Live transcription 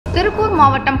திருப்பூர்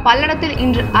மாவட்டம் பல்லடத்தில்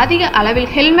இன்று அதிக அளவில்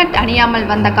ஹெல்மெட் அணியாமல்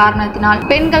வந்த காரணத்தினால்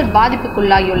பெண்கள்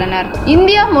பாதிப்புக்குள்ளாகியுள்ளனர்.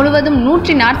 இந்தியா முழுவதும்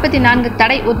 144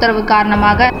 தடை உத்தரவு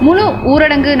காரணமாக முழு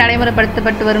ஊரடங்கு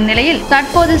நடைமுறைப்படுத்தப்பட்டு வரும் நிலையில்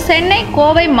தற்போது சென்னை,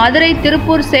 கோவை, மதுரை,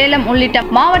 திருப்பூர், சேலம் உள்ளிட்ட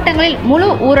மாவட்டங்களில் முழு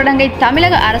ஊரடங்கை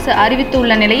தமிழக அரசு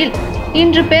அறிவித்துள்ள நிலையில்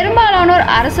இன்று பெரும்பாலானோர்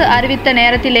அரசு அறிவித்த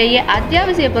நேரத்திலேயே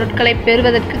அத்தியாவசிய பொருட்களை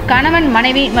பெறுவதற்கு கணவன்,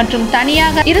 மனைவி மற்றும்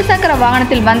தனியாக இருசக்கர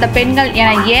வாகனத்தில் வந்த பெண்கள்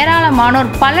என ஏராளமானோர்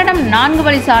பல்லடம் 4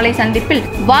 வழி சாலை சந்திப்பில்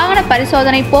வாகன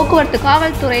பரிசோதனை போக்குவரத்து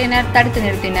காவல்துறையினர் தடுத்து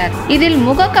நிறுத்தினர். இதில்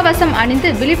முகக்கவசம்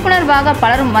அணிந்து விழிப்புணர்வாக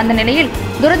பலரும் வந்த நிலையில்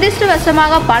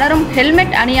துரதிருஷ்டவசமாக பலரும்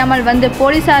ஹெல்மெட் அணியாமல் வந்து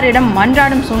போலீசாரிடம்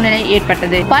மன்றாடும் சூழ்நிலை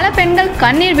ஏற்பட்டது. பல பெண்கள்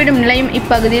கண்ணீர் விடும் நிலையும்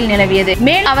இப்பகுதியில் நிலவியது.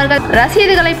 மேலும் அவர்கள்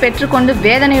ரசீதுகளை பெற்றுக்கொண்டு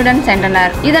வேதனையுடன்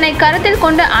சென்றனர். இதனை கருத்தில்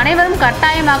கொண்டு அனைவரும்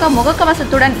கட்டாயமாக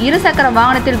முகக்கவசத்துடன் இருசக்கர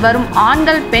வாகனத்தில் வரும்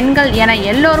ஆண்கள், பெண்கள் என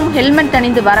எல்லோரும் ஹெல்மெட்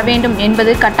அணிந்து வர வேண்டும்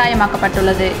என்பது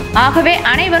கட்டாயமாக்கப்பட்டுள்ளது. ஆகவே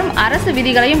அனைவரும் அரசு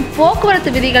விதிகளையும்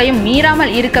போக்குவரத்து விதிகளையும்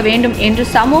மீறாமல் இருக்க வேண்டும் என்று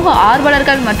சமூக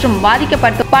ஆர்வலர்கள் மற்றும்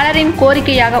பாதிக்கப்பட்ட பலரின்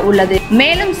கோரிக்கையாக உள்ளது.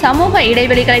 மேலும் சமூக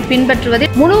இடைவெளிகளை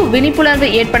பின்பற்றுவதில் முழு விழிப்புணர்வு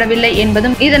ஏற்படவில்லை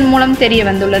என்பதும் இதன் மூலம் தெரிய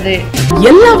வந்துள்ளது.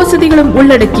 எல்லா வசதிகளும்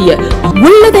உள்ளடக்கிய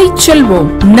உள்ளதை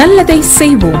செல்வோம், நல்லதை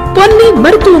செய்வோம். பொன்னி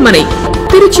மருத்துவமனை,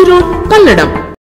 திருச்சி ரோட், பல்லடம்.